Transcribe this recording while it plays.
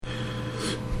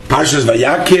Parshas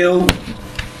Vayakil,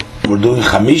 we're doing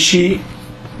Chamishi.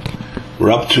 We're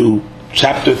up to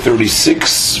chapter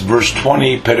 36, verse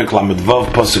 20, Perek Lamed Vav,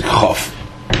 Pasuk Chof.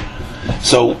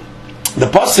 So, the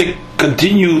Pasuk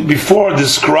continued before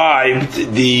described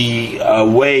the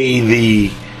way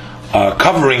the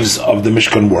coverings of the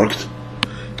Mishkan worked.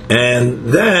 And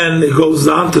then it goes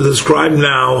on to describe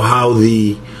now how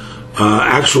the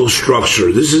actual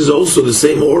structure. This is also the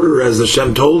same order as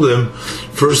Hashem told him.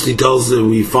 First he tells him,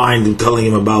 we find him telling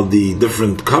him about the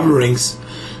different coverings,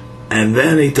 and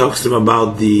then he talks to him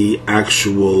about the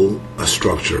actual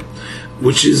structure,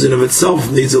 which is in of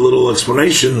itself needs a little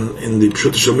explanation in the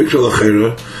Pshut Shel Mikra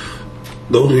L'Cheira.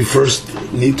 Don't we first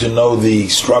need to know the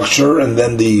structure and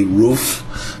then the roof,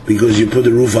 because you put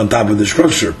the roof on top of the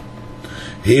structure.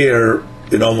 Here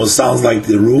it almost sounds like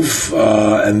the roof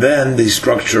and then the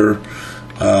structure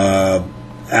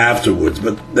afterwards.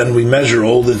 But then we measure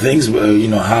all the things,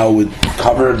 how it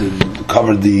covered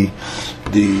the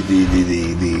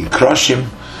krushim.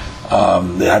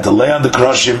 They had to lay on the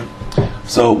krushim.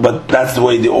 So, but that's the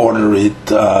way the order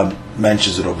it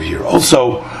mentions it over here.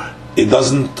 Also, it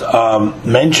doesn't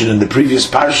mention in the previous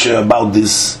parsha about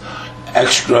this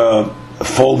extra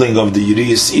folding of the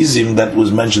Yiriyas Izim that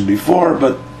was mentioned before,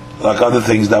 but like other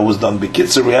things that was done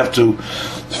b'kitzer, we have to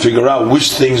figure out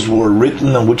which things were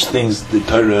written and which things the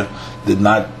Torah did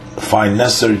not find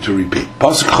necessary to repeat.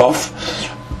 Pasuk Chof,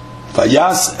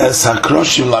 Vayas es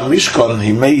hakroshim la Mishkan,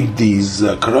 he made these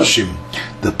kroshim,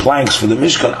 the planks for the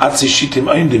Mishkan, atzi shitim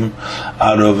eindim,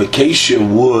 out of acacia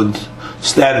wood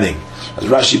standing. As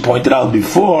Rashi pointed out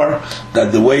before,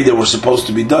 that the way they were supposed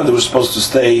to be done, they were supposed to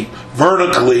stay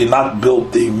vertically, not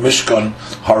build the Mishkan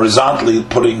horizontally,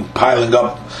 piling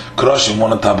up kroshim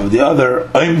one on top of the other,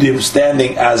 oimdim,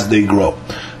 standing as they grow.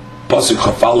 Pasuk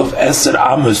Chaf Aleph, Eser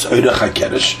Amos Oirech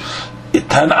HaKeresh,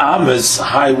 10 amas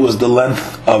high was the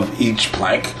length of each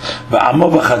plank. V'ama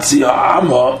v'chatzi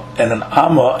ha'ama, and an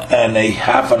amma and a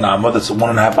half an amma, that's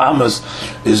 1.5 amas,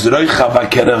 is Reicha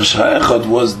v'keresh ha'echad,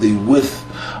 was the width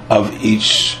of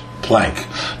each plank.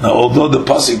 Now, although the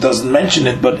pasuk doesn't mention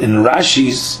it, but in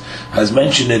Rashi's has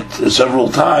mentioned it several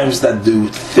times that the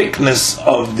thickness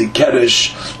of the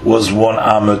keresh was 1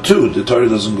 amma too. The Torah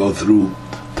doesn't go through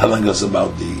telling us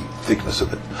about the thickness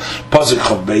of it. Pasuk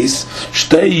Chav Beis,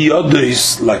 Shtei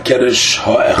yodos la keresh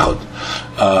ha'echad.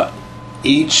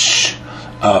 Each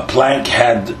plank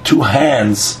had 2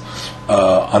 hands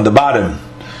on the bottom.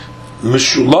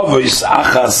 Mishulavis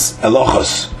achas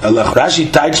elochos.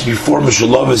 Rashi types before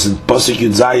Mishulavis in Pasuk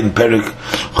Yud Zayin Perek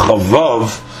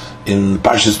Chavav in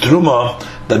Parshas Truma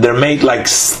that they're made like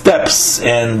steps,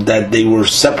 and that they were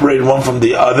separated one from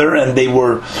the other, and they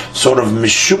were sort of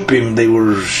mishupim, they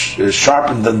were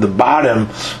sharpened on the bottom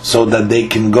so that they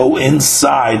can go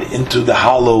inside into the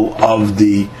hollow of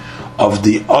the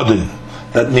odin.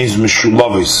 That means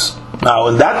Mishulavis. Now,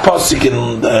 in that pasuk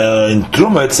in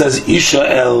Truma, it says Isha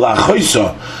el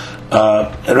lachoisa.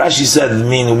 Rashi said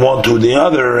meaning one to the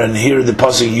other, and here the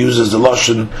pasuk uses the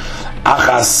lashon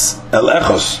achas el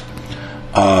echos.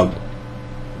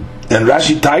 And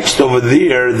Rashi types over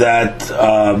there that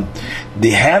the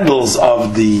handles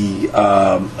of the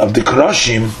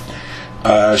kroshim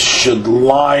should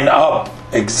line up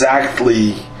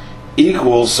exactly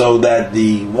equal, so that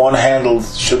the one handle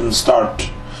shouldn't start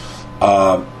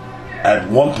at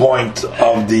one point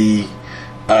of the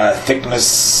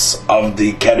thickness of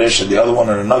the keresh and the other one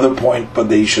at another point, but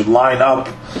they should line up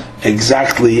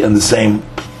exactly in the same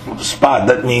spot.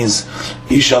 That means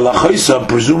Isha lachoisa,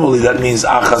 presumably that means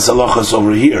achas alachas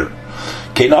over here.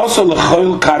 Kain also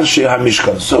lachol karshe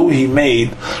hamishkan, so he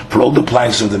made for all the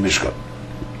planks of the Mishkan.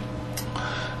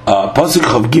 Pasuk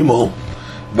Chav Gimel,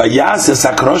 Vayas es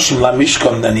hakroshim la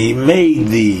Mishkan, and he made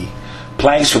the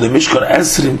planks for the Mishkan,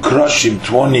 Esrim Kroshim,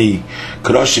 20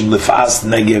 Kroshim Lefas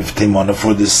Negev Timona,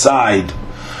 for the side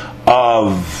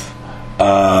of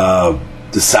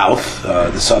the south,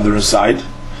 the southern side.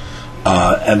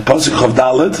 And Pasuk Chav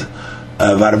Daled,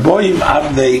 Varboim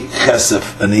Avnei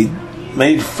Chesef, and he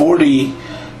made 40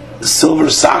 silver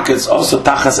sockets, also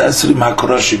Tachas Esrim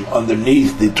HaKroshim,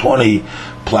 underneath the 20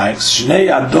 planks. Shnei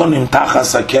Adonim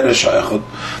Tachas HaKeresh HaEchad,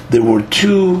 there were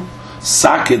 2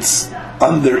 sockets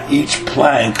under each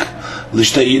plank,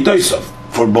 lishtei yidoisov,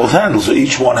 for both handles. So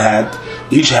each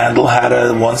handle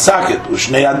had one socket,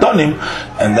 ushnei adonim,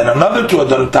 and then another 2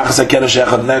 adonim tachas hakeresh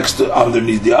echad next to,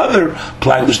 underneath the other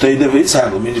plank, lishtei its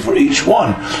handle, meaning for each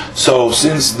one. So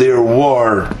since there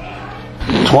were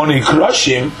 20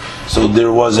 kroshim, so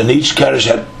there was in each keresh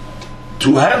had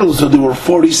 2 handles, so there were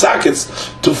 40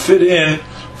 sockets to fit in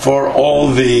for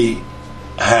all the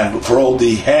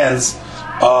hands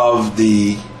of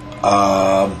the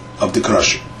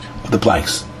krushim. the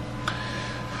planks.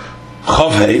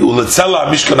 Chavei uletzela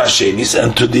Mishkan Hashenis,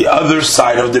 and to the other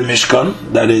side of the Mishkan,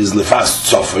 that is Lefas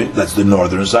Tzofin, that's the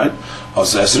northern side.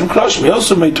 Also Esrim Kroshim. He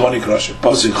also made 20 Kroshim.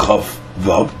 Pasuk Chav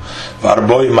Vav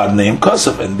Varboi Madneim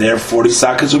Kosov, and there 40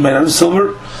 sockets were made out of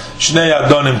silver. Shnei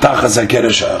Adonim Tachas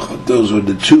HaKeresh HaEchad. Those were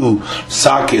the 2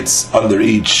 sockets under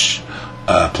each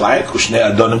plank. Shnei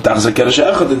Adonim Tachas HaKeresh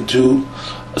HaEchad, and 2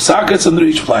 sockets under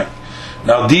each plank.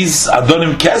 Now these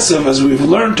Adonim Kesef, as we've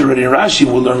learned already in Rashi,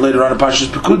 we'll learn later on in Parshas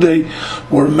Pekudei,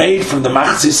 were made from the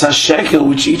Machzis HaShekel,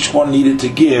 which each one needed to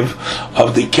give,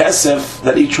 of the Kesef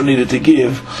that each one needed to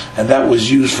give, and that was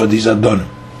used for these Adonim.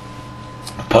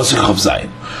 Pasuk Chav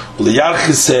Zayin.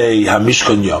 U'liyarchisei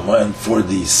HaMishkan Yoma, and for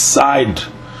the side,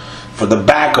 for the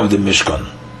back of the Mishkan,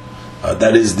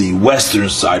 that is the western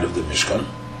side of the Mishkan.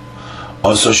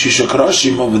 Also Shisha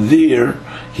Kroshim, over there,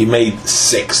 he made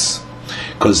 6.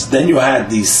 Because then you had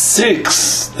these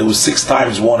 6, there was 6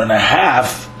 times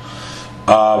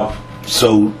 1.5,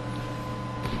 so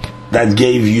that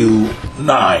gave you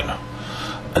 9.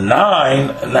 And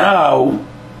 9, now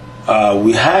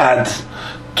we had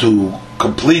to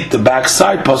complete the back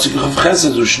side, Pasuk of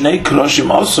Chesed, Ushnei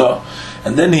Kroshim also,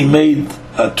 and then he made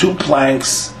 2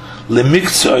 planks,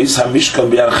 Lemikzois HaMishkan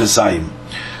B'Yar Chesayim,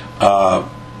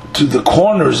 to the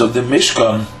corners of the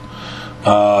Mishkan,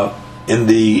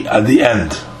 at the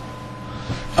end.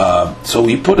 So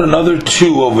we put another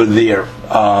 2 over there.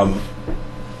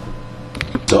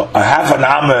 So a half an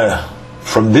amma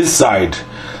from this side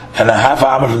and a half an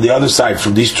amma from the other side,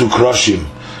 from these 2 kroshim,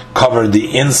 covered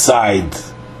the inside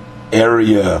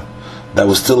area that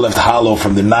was still left hollow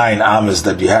from the 9 ammas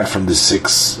that you had from the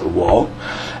 6 wall,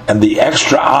 and the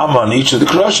extra amma on each of the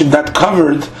kroshim that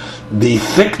covered the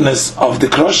thickness of the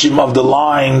kroshim of the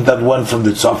line that went from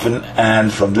the tzofin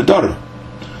and from the dorim.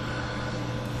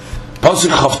 Pasuk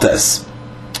Chavtes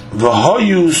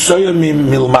v'hoyu soyamim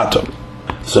milmato.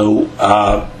 So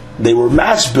they were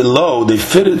matched below. They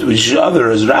fitted with each other,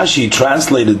 as Rashi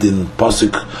translated in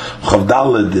Pasuk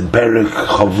Chavdaled in Perek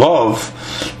Chavov.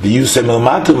 The Yusei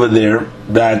milmato over there,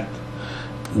 that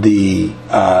the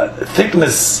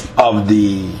thickness of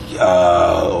the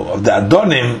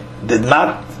Adonim did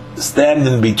not stand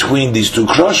in between these 2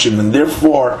 kroshim, and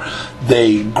therefore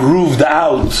they grooved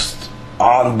out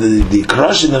on the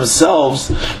kroshim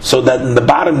themselves, so that in the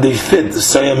bottom they fit the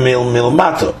sayamil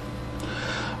milmato.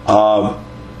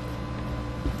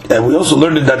 And we also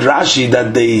learned in that Rashi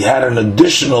that they had an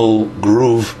additional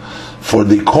groove for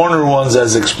the corner ones,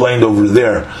 as explained over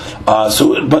there.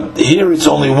 But here it's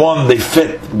only one. They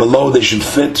fit below. They should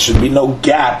fit. Should be no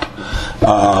gap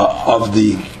of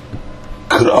the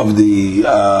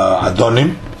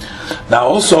Adonim. Now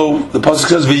also the pasuk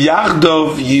says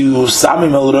v'yachdov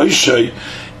yusamim el roishay,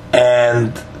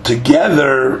 and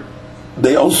together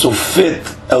they also fit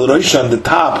el roishay on the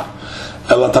top,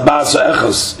 el atabas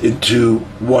echos, into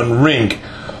one ring.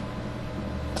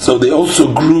 So they also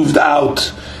grooved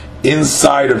out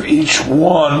inside of each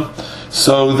one,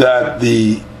 so that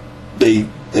they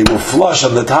were flush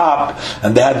on the top,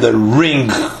 and they had the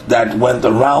ring that went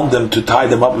around them to tie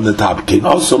them up in the top. Came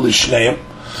also lishneim.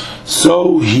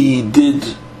 So he did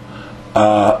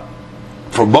for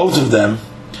both of them,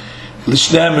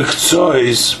 lishneim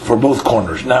mikzois, for both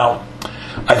corners. Now,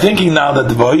 I'm thinking now that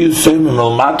the Vayu Soimim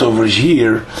Elmat over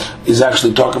here is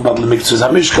actually talking about the Mikzois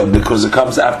HaMishkan, because it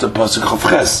comes after Pasuk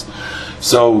Chavches.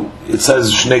 So it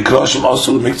says Shnei Kroshim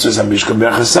also Mikzois HaMishkan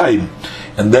B'Yachesayim,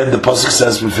 and then the pasuk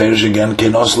says Beferish again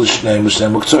Ken also Shnei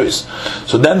Mikzois.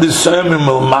 So then the Soimim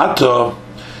Elmato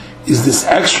is this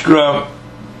extra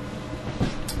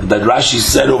that Rashi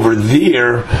said over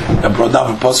there and brought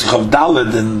down from Pasuk of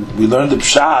Daled, and we learned the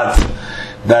Pshat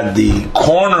that the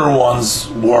corner ones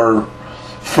were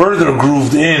further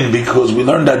grooved in, because we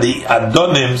learned that the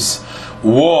Adonim's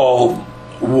wall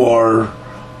were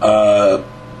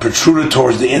protruded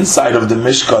towards the inside of the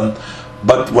Mishkan,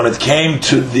 but when it came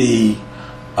to the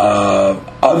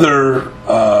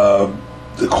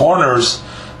the corners,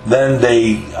 then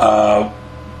they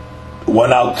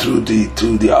went out to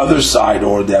the other side,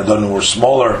 or the Adonim were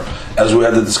smaller, as we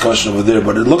had the discussion over there.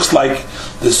 But it looks like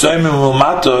the Soimim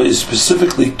Ulmato is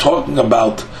specifically talking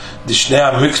about the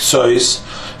Shnei HaMikzois,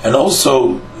 and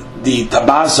also the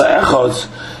Tabasa Echad,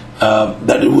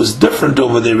 that it was different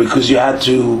over there, because you had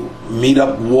to meet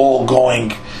up wall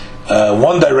going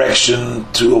one direction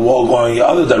to a wall going the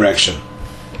other direction.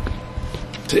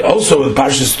 Also in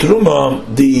Parshas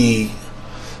Truma, the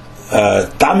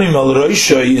Tamim al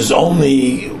Roisha is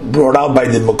only brought out by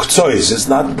the Mukzois. It's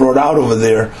not brought out over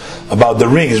there about the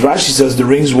rings. Rashi says the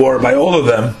rings were by all of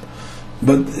them,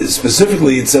 but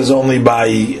specifically it says only by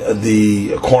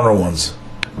the corner ones.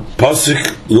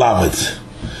 Pasuk Lamed.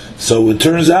 So it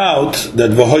turns out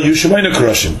that V'hoyu Shemaina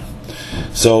Kroshim.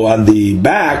 So on the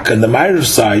back, on the Ma'ariv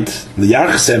side, the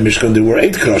Yarchsem Mishkan, there were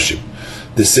 8 Kroshim.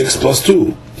 The 6 plus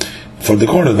 2. For the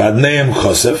corner, Vadneim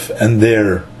Chosef, and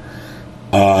their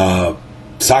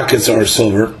sockets are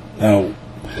silver. Now,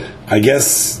 I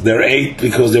guess they're 8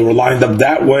 because they were lined up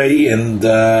that way, and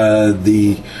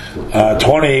the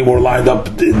 20 were lined up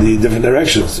in the different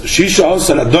directions. Shisha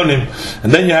also Adonim,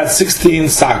 and then you had 16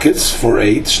 sockets for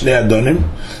 8. Shnei Adonim.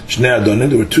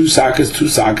 There were 2 sockets.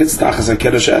 Tachas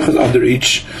HaKedesh Echad under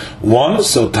each one.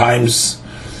 So times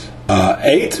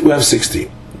 8, we have 16.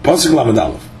 Pasuk Lamed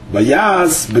Aleph.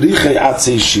 Vayaz B'richei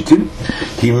Atzei Shitim.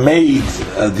 He made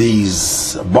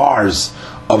these bars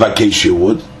of acacia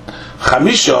wood.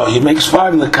 Chamisha, he makes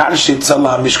 5 lekarshi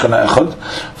tzala mishkan echad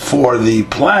for the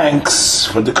planks,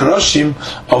 for the kroshim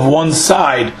of one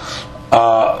side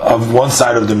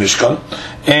of the mishkan.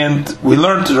 And we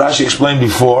learned, Rashi explained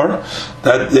before,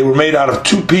 that they were made out of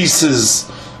 2 pieces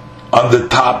on the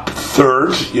top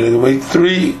third. We made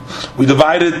 3. We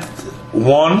divided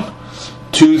 1,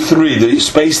 2, 3. They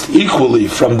spaced equally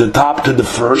from the top to the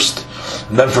first.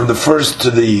 And then from the first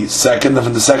to the second, and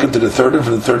from the second to the third, and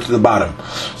from the third to the bottom.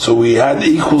 So we had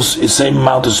the same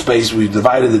amount of space. We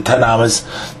divided the 10 amas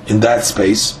in that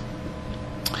space.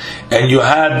 And you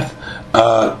had,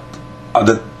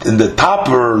 in the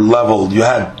topper level, you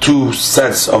had 2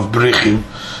 sets of brichim.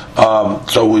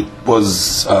 So it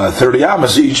was 30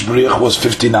 amas. Each brich was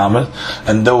 15 amas.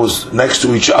 And those next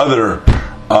to each other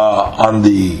on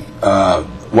the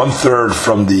 1/3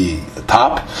 from the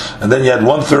top, and then you had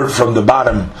 1/3 from the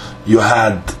bottom. You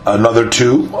had another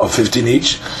 2 of 15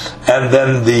 each, and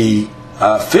then the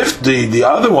fifth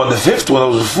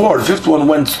one was 4. The fifth one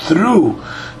went through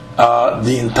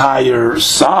the entire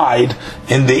side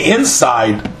in the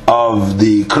inside of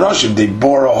the kroshim. They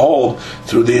bore a hole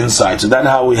through the inside. So that's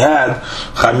how we had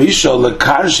chamisha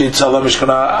lekarshi tzala mishkan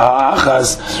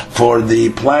ha'achas for the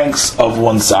planks of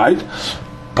one side.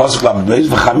 Pasuk Lamed Beis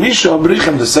v'chamisha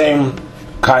brichim, the same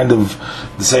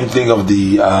thing of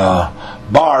the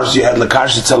bars. You had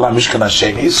lekarshi tzala mishkan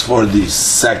hashenis for the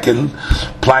second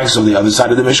planks of the other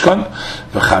side of the mishkan.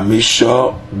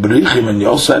 V'chamisha brichim, and you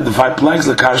also had the 5 planks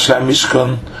lekarshi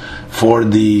mishkan for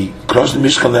the krosh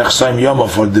mishkan lechsayim yoma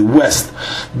for the west.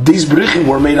 These brichim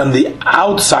were made on the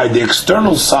outside, the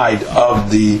external side of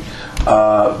the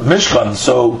mishkan,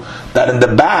 so that in the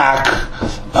back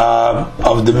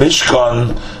of the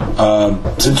mishkan,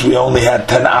 since we only had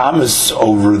 10 amas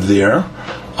over there,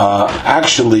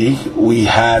 actually we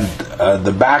had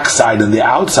the back side and the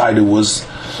outside. It was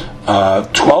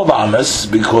 12 amas,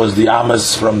 because the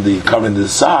amas from the covering the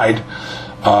side.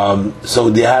 So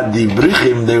they had the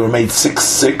brichim. They were made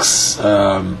 6,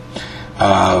 4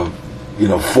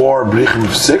 brichim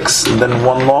of 6, and then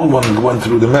one long one went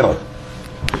through the middle.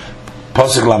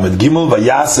 Pasuk Lamed Gimel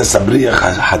Vayases Abriach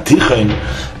Hatichain,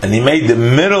 and he made the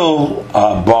middle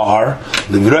bar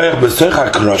Livroich B'Soich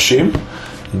HaKroshim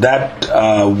that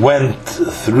went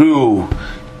through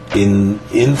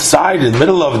inside in the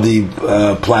middle of the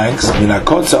planks Min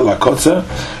HaKotza LaKotza,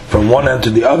 from one end to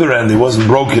the other end. It wasn't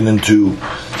broken into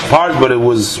parts, but it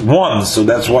was one. So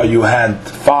that's why you had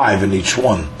 5 in each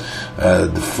one,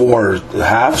 the 4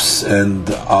 halves and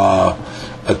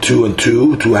a 2 and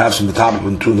 2 halves on the top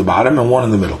and 2 on the bottom, and 1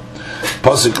 in the middle.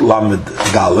 Pasuk Lamed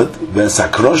Dalet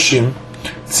V'Sakroshim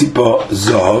Tzipa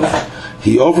Zov.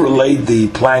 He overlaid the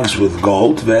planks with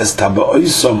gold.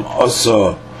 V'Estabaoisom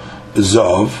Oso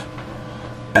Zov,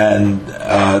 and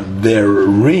their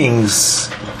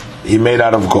rings he made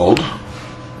out of gold.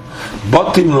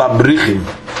 Botim Labrichim.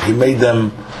 He made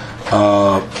them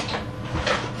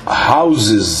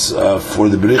houses for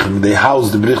the brichim. They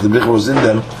housed the brich. The brich was in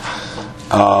them.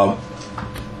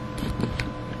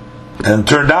 And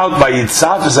turned out by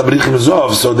Yitzaf as Abrichim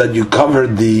Zov, so that you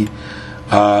covered the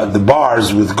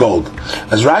bars with gold.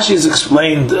 As Rashi has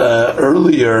explained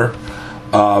earlier,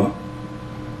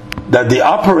 that the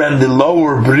upper and the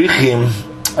lower brichim,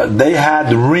 they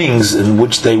had rings in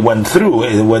which they went through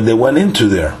when they went into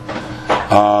there.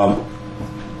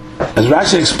 As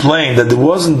Rashi explained, that the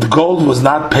gold was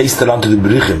not pasted onto the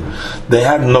brichim; they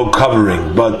had no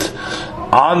covering. But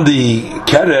on the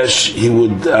keresh,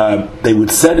 they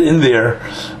would set in there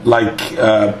like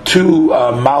 2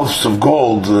 mouths of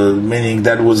gold, meaning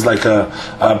that was like a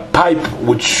pipe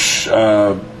which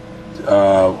on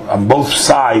both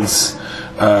sides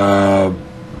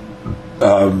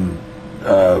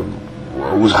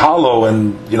was hollow,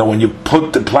 and when you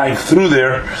put the plank through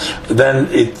there, then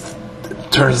it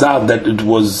turns out that it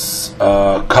was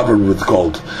covered with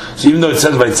gold. So even though it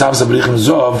says by Tzavsa Brichim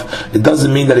Zov, it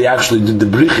doesn't mean that he actually did the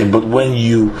Brichim. But when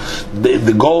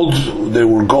the gold, there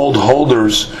were gold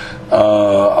holders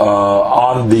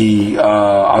on the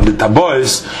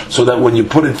tabois, so that when you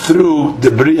put it through, the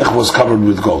Briach was covered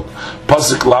with gold.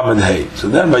 Pasuk Lamed Hey. So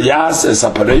then Vayas es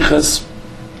Apareches.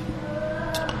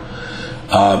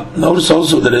 Notice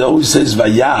also that it always says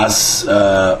Vayas,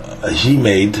 he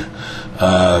made.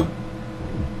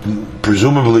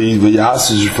 Presumably Vayas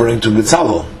is referring to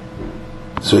Betzalel.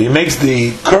 So he makes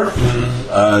the curtain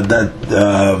that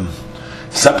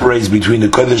separates between the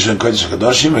Kodesh and Kodesh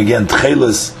Kadoshim. Again,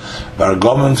 Tcheles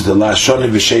Vargomen to the last Shoni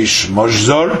V'Sheish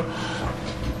Mojzor.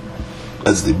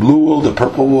 That's the blue wool, the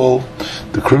purple wool,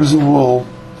 the crimson wool,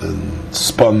 and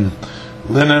spun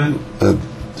linen,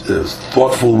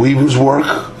 thoughtful weaver's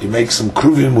work. He makes some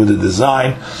kruvim with a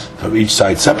design from each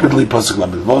side separately. Pasuk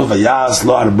Lamed Vav Vayas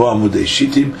Lo Arba Amudei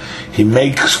Shitim. He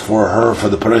makes for her, for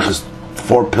the parechas,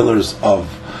 4 pillars of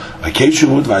acacia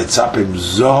wood. Vayitzapim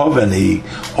Zohov, and he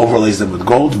overlays them with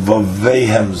gold.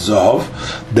 Vavehem Zohov.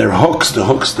 Their hooks, the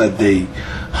hooks that they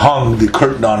hung the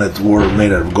curtain on it, were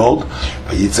made out of gold.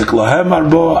 Vayitzak Lohem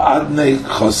Arba Adnei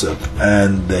Chosev,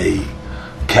 and they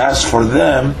cast for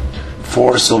them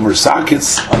 4 silver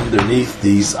sockets underneath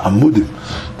these amudim.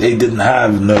 They didn't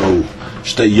have no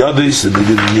shtei yodis, and they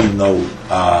didn't need no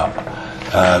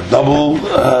double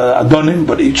adonim,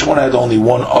 but each one had only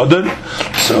one adon,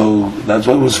 so that's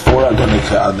why it was 4 adonai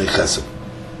chesed.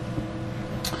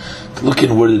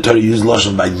 Looking where the Torah used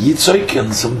lashon by yitzoik,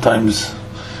 and sometimes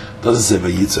it doesn't say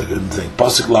by yitzoik. I didn't think.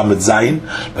 Pasuk lamed zayin,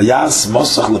 vayas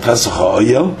mosach lepesach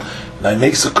ha'oyel. Now he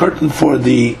makes a curtain for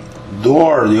the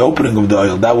door, the opening of the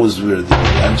oil. That was where they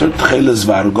entered. Tcheles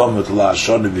vargom with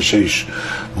la'ashon v'sheish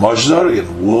mojzar,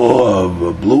 in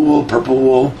wool, blue wool, purple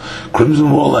wool,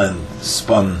 crimson wool, and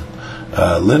spun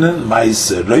linen.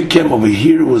 Mais reikem, over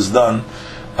here was done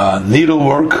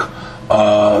needlework,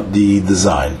 the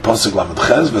design. Pasuk lamed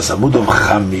ches v'samud of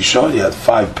chamisha. He had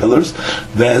 5 pillars.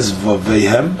 V'ez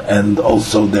vavehem, and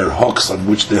also their hooks on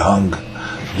which they hung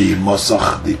the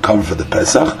mosach, the cover for the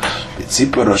Pesach.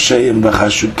 B'tzipor rosheim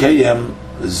v'chashukeyem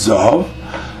zohov.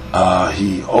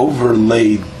 He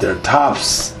overlaid their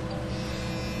tops.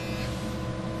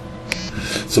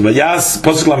 So vayas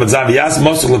pasuk lamed zav vayas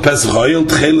mosach lepesach oil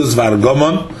tcheles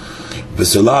vargomon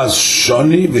v'solas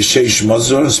shoni v'sheish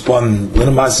mozor spon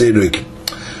l'namasei rik.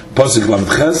 Pasuk lamed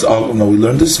ches. Oh no, we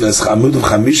learned this. V'eschamud of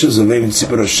chamisha zoveim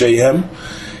tzipor rosheim.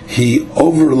 He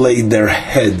overlaid their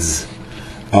heads.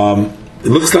 It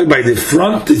looks like by the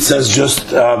front it says just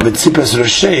B'tzipas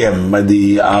Rasheim. By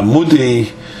the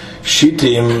Amudi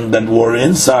Shitim that were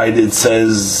inside it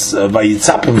says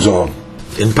Vayitzapim Zohov.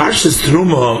 In Parshas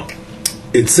Truma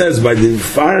it says by the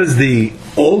far as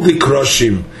all the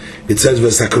Kroshim it says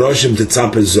V'sakroshim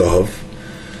Tetzapes Zohov.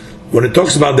 When it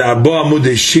talks about the Abo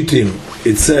Amudi Shitim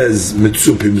it says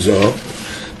Mitzupim Zohov.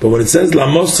 But when it says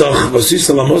Lamosach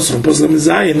Vasisa Lamosach Pasuk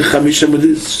Lamed Chamisha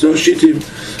Amudi Shitim,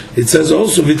 it says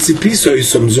also Vitzipiso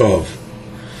Isom Zov.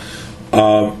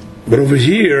 But over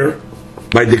here,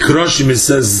 by the Kroshim it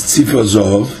says Tzifa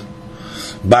Zov.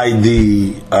 By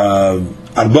the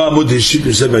Arba Amud Yishit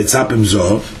it says Vaitzapim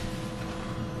Zov.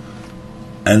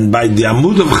 And by the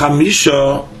Amud of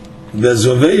Chamisha,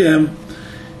 Vezoveyem,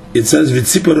 it says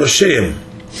Vitzipa Rosheim.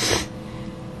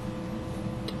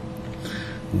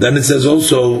 Then it says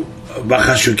also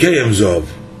Vachashukeyem Zov.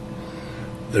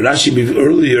 The Rashi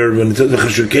earlier, when it says the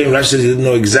Chashukeim, Rashi says he didn't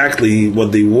know exactly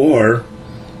what they wore.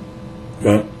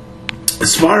 Well,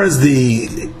 as far as the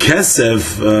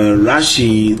Kesef,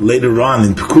 Rashi later on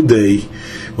in Pekudei,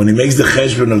 when he makes the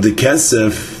Cheshbon of the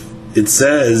Kesef, it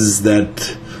says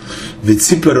that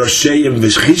V'tzipa Rosheim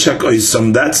V'shchishak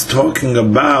Oisam, that's talking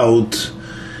about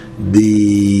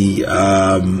the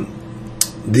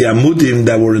Amudim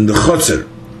that were in the Chotzer.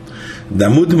 The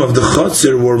Amudim of the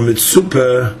Chotzer were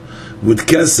Mitzupa with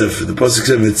Kesef. The Pasuk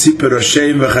says V'tzipa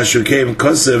Rosheim V'chashukeim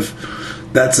Kesef.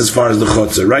 That's as far as the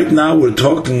Chotzer. Right now we're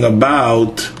talking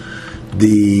about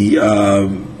the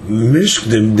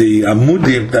Mishkan, the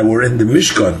Amudim that were in the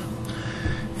Mishkan.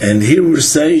 And here we're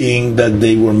saying that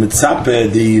they were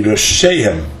Mitzape, the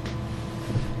Rosheim.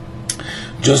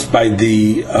 Just by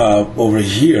the, over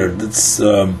here, that's,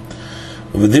 over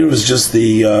there was just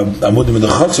the Amudim of the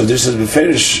Chotzer. This is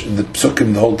Beferish, the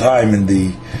Psukim the whole time in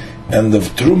the end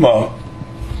of Truma,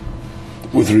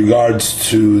 with regards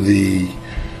to the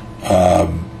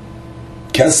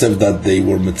Kesef that they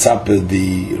were Mitzape,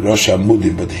 the Rosh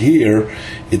Amudim. But here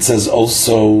it says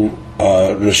also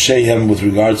Rosheim with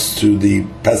regards to the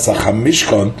Pesach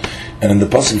HaMishkan, and in the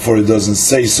Pasuk before it doesn't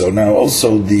say so. Now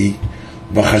also the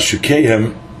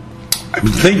Vachashukeihem I'm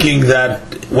thinking that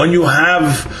when you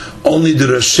have only the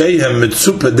Rasheim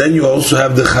Mitzupa, then you also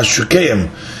have the Chashukeim,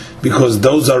 because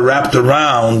those are wrapped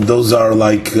around, those are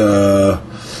like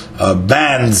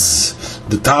bands.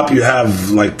 The top you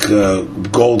have like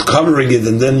gold covering it,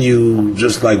 and then you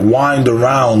just like wind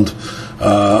around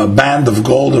a band of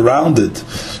gold around it.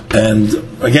 And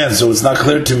again, so it's not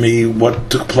clear to me what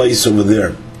took place over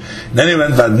there. In any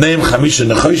event, the name Chamisha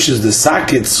Nechoshes, the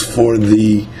sockets for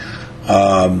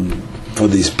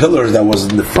these pillars that was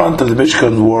in the front of the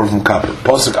Mishkan were from copper.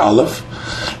 Posuk Aleph,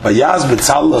 Vayaz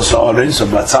Betzalel Sa'arin, so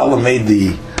Betzalel made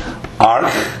the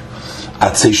ark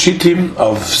Atzeshitim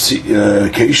of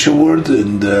acacia wood,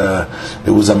 and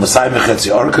it was a Masai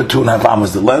Mechetzi Arka, 2.5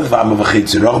 amas the length, V'ama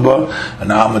V'chetzi Rochba, an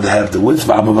amma to have the width,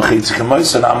 V'ama V'chetzi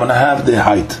Kamois, an amma to have the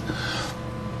height.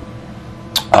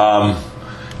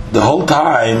 The whole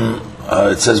time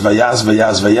it says Vayaz,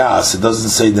 Vayaz, Vayaz. It doesn't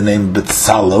say the name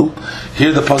Betzalel.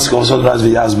 Here the pasuk also writes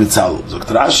Vayaz Betzalel.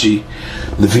 Dr. Rashi,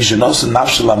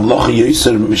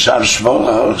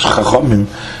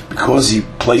 because he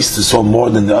placed the soul more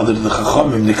than the other the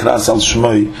Chachamim, Nikras al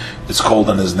Shmoi, it's called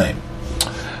on his name.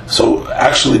 So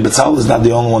actually Betzalel is not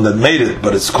the only one that made it,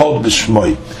 but it's called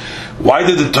B'Shmoi. Why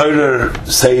did the Torah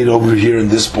say it over here in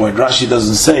this point? Rashi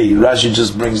doesn't say. Rashi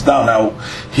just brings down. Now,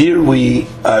 here we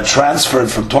transferred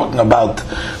from talking about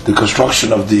the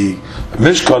construction of the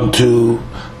Mishkan to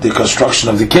the construction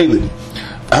of the Kelim.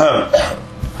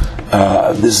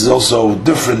 This is also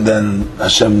different than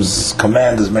Hashem's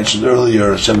command, as mentioned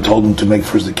earlier. Hashem told him to make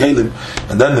first the Kelim,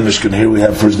 and then the Mishkan. Here we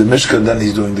have first the Mishkan, then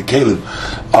he's doing the Kelim.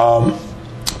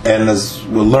 And as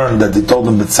we'll learn, that they told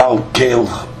him Betzal Kel,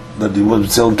 that it was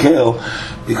Betzal Kel,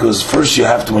 because first you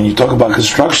have to, when you talk about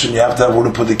construction, you have to have where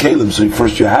to put the Kelim. So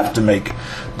first you have to make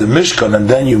the Mishkan, and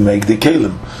then you make the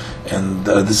Kelim. And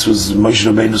this was Moshe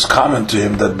Rabbeinu's comment to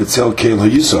him, that Betzal Kel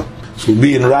Hayisa. So we'll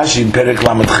be in Rashi in Perek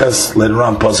Lamed Ches later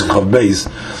on, Pasuk Chav Beis.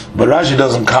 But Rashi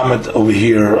doesn't comment over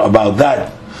here about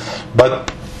that.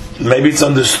 But maybe it's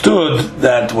understood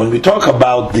that when we talk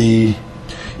about the,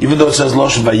 even though it says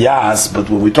Losh Vayas, but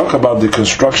when we talk about the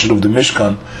construction of the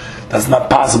Mishkan, that's not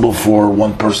possible for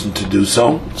one person to do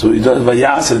so. So he does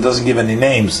Vayas, and it doesn't give any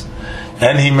names.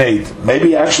 And he made.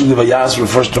 Maybe actually the Vayas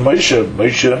refers to Moshe,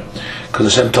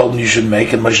 because Hashem told him you should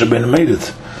make, and Moshe Rabbeinu made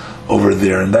it over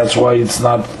there, and that's why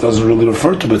doesn't really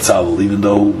refer to Betzalel, even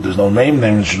though there's no name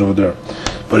mentioned over there.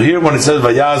 But here, when it says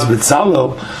Vayaz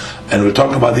Betzalel, and we're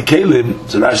talking about the Kelim,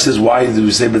 so Rashi says, why do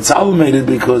we say Betzalel made it?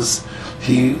 Because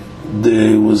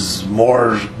there was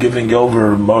more giving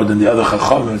over more than the other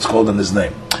Chachamim. It's called in his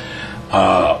name.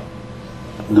 There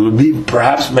would be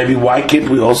perhaps maybe why can't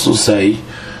we also say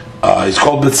he's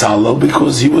called Betzalel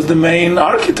because he was the main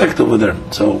architect over there,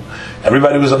 so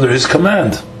everybody was under his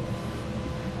command.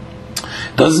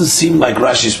 Doesn't seem like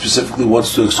Rashi specifically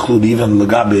wants to exclude even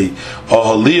Lagabe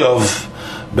Oholiov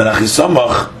ben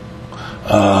Achisamach,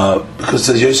 because it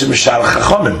says Yosef Mishar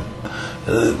Chachamim,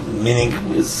 meaning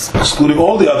it's excluding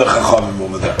all the other Chachamim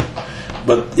over there.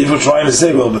 But if we're trying to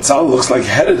say, well, Betzalel looks like he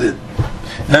headed it.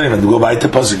 Not even to go by the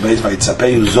pasuk based by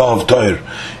Tzapei Zov Toir,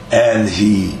 and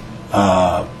he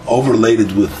overlaid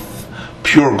it with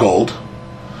pure gold.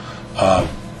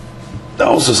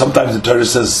 Also, sometimes the Torah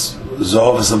says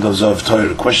Zov and sometimes Zov Toir.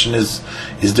 The question is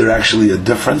there actually a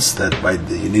difference that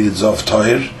you needed Zov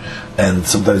Toir, and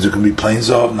sometimes there can be plain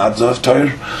Zov, not Zov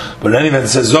Toir? But anyway, it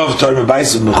says Zov Toir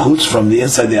Mebais Mechutz, from the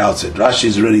inside the outside. Rashi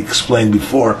has already explained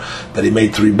before that he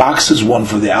made 3 boxes, one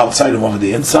for the outside and one for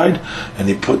the inside, and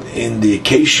he put in the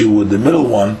acacia wood, the middle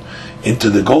one, into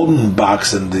the golden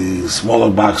box, and the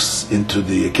smaller box into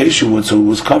the acacia wood, so it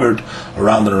was covered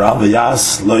around and around.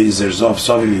 Vayas lo yizer Zov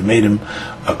Soviv, he made him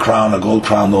a crown, a gold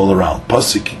crown all around.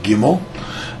 Pasuk Gimel,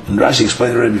 and Rashi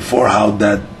explained already before how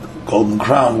that golden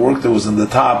crown worked. It was in the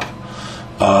top,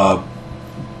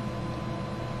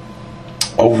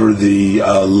 over the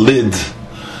lid,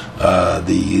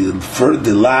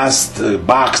 the last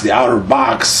box, the outer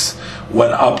box,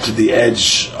 went up to the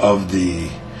edge of the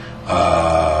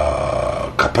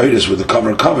kapiris with the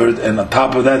cover covered, and on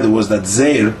top of that there was that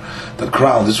zeir, the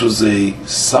crown. This was a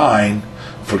sign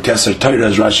for Keser Torah,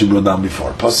 as Rashi brought down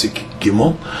before. Pasuk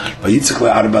Gimel, Vayitzek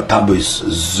le'arba tabois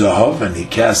zahav, and he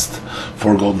cast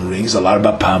 4 golden rings,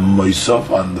 al-arba pamoisov,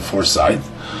 on the 4 sides.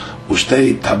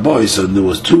 Ushtei tabois, and there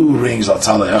was 2 rings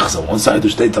atzala echz on one side,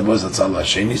 ushtei tabois atzala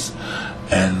shenis,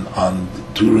 and on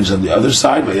 2 rings on the other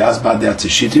side. Vayaz ba'dei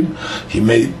atzeshitim, he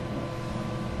made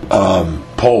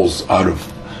poles out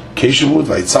of acacia wood,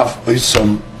 vayitzaf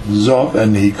oisom zov,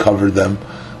 and he covered them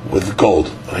with gold.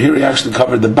 Here he actually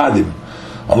covered the badim.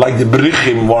 Unlike the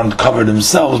Berichim weren't covered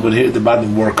themselves, but here the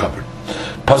Badim were covered.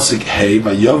 Pasuk Hey,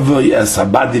 Vayovoi es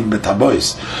habadim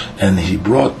betabois, and he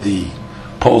brought the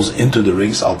poles into the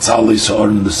rings, al tzali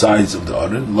sa'orin, the sides of the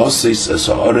oren, losis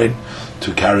sa'orin,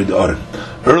 to carry the oren.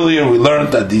 Earlier we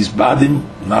learned that these badim,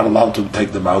 not allowed to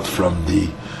take them out from the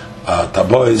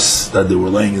tabois that they were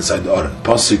laying inside the oren.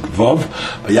 Pasuk Vov,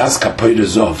 Vayas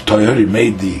kapoides of Toyer, he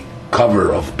made the cover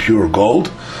of pure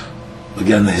gold.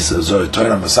 Again, he says,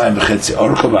 Torah Masayim v'chetzi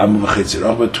orko v'amu v'chetzi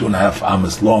rochba, 2.5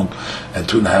 amas long and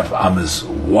 2.5 amas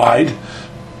wide.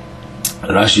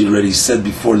 Rashi already said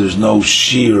before, there's no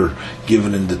shear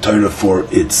given in the Torah for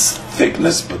its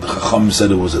thickness, but the Chacham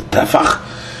said it was a tefach.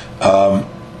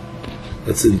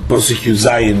 That's in Pasuk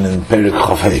Zayin in Perek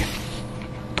Chofei.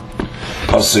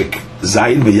 Pasuk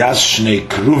Zayin v'yas shnei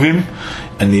kruvim,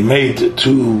 and he made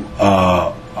two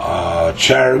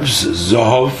cherubs,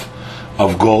 zohov,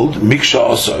 of gold. Miksha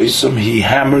also isum, he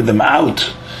hammered them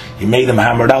out. He made them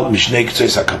hammered out. Mishnei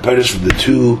k'tzeis hakaperes, from the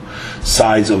two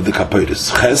sides of the kaperes.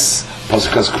 Ches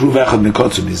pasikas kruv echad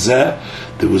mikotzim mizeh.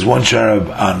 There was one cherub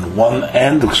on one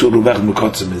end. Ksuruv echad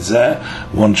mikotzim mizeh.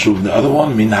 One cherub on the other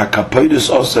one. Min hakaperes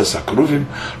also sakruvim.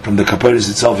 From the kaperes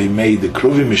itself, he made the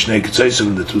kruvim. Mishnei k'tzeis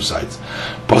from the two sides.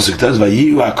 Pasuk tells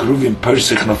vayiyu hakruvim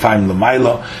persich nofaim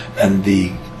l'maylo, and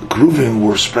the kruvim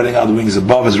were spreading out the wings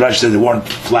above. As Rashi said, they weren't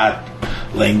flat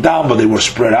laying down, but they were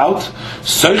spread out.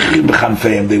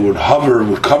 They would hover,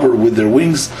 would cover with their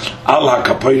wings al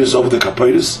ha-kapoides, over the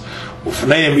kapoides.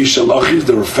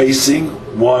 They were facing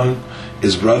one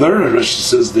his brother. Rashi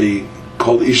says they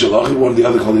called Ishalachi, one the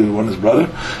other called one his brother.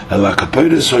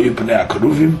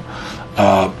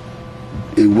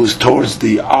 It was towards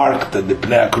the ark that the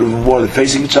Pnei HaKeruvim wore,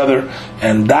 facing each other,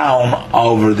 and down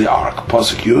over the ark.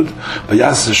 Pasuk Yud,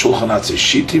 Vayas Shulchan Atzei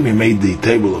Shittim, he made the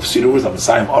table of cedar wood,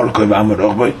 Amasayim Orkoi v'Amar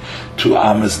Rochboi, 2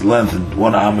 amas length and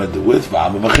 1 amma the width,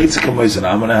 v'Amar v'Chetzi Kamois, and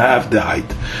 1.5 the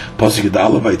height. Pasuk Yud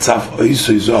Aleph, Vaytzaf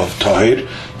Oiso Yizov Tahir,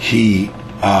 he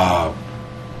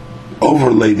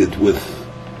overlaid it with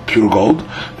pure gold.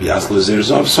 V'Yas Lezer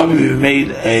Zov, so he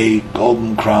made a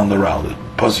golden crown around it.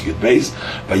 Pasuk base,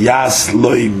 Vayas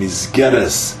loy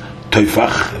mizgeres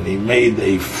toifach, and he made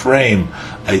a frame,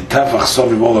 a tefach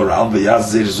soviv all around. Vayas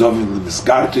zir zoviv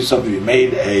l'mizgar toisoviv, he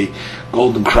made a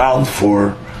golden crown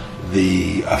for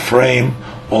the frame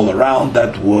all around.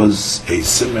 That was a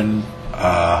siman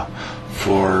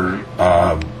for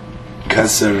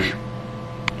keser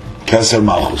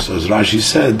malchus, as Rashi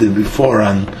said before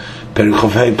on Perek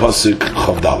Chofei Pasuk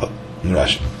Chavdalet in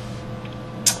Rashi.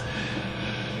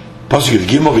 So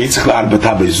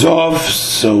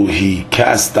he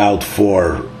cast out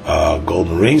 4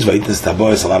 golden rings. He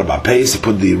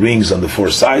put the rings on the 4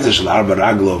 sides, on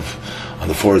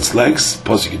the 4 its legs.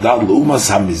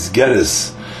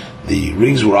 The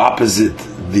rings were opposite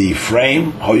the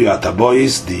frame.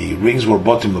 The rings were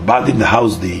bottom of badim, the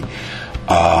house, the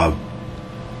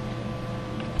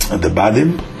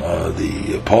badim,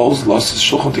 the poles, lost his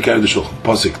shulchan to carry the shulchan.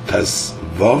 Pasuk Tes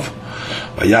Vav.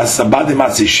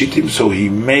 So he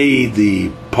made the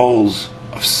poles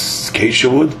of acacia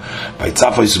wood by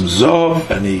tzafos zov,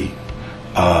 and he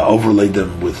overlaid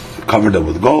them covered them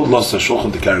with gold. Lost a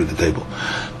shulchan to carry the table.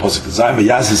 Pasuk Tzayim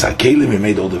v'yazis hakelim, he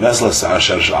made all the vessels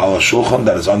asher al shulchan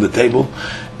that is on the table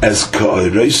as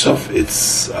ka'oreisov,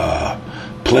 its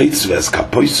plates, as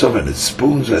kapoisov, and its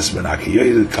spoons, as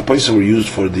menakiyah. Kapoisov were used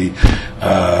for the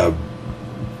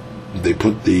they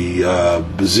put the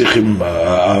bezichim,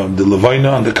 the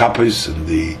levaina on the kapos, and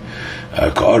the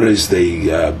ka'ores,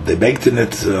 they baked in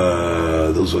it.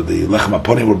 Those were the lechem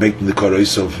aponi were baked in the ka'ores.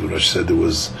 So Rashi said there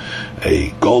was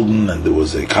a golden and there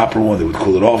was a copper one. They would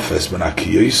cool it off as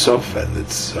menakiyosov, and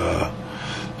it's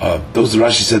those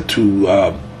Rashi said 2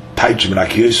 types of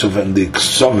menakiyosov, and the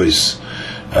ksovis,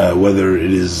 whether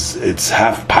it's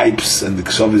half pipes, and the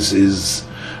ksovis is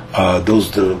those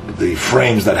the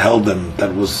frames that held them.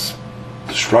 That was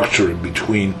the structure in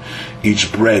between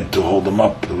each bread to hold them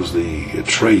up. There was the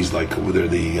trays, like whether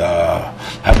the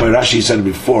Rashi said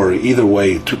before. Either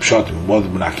way, 2 pshatim, one is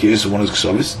menakiyos and one is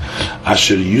ksovis.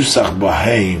 Asher yusach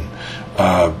bahein,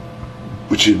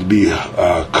 which would be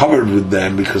covered with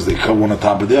them because they come one on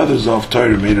top of the others. Of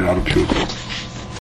Torah made it out of pure gold.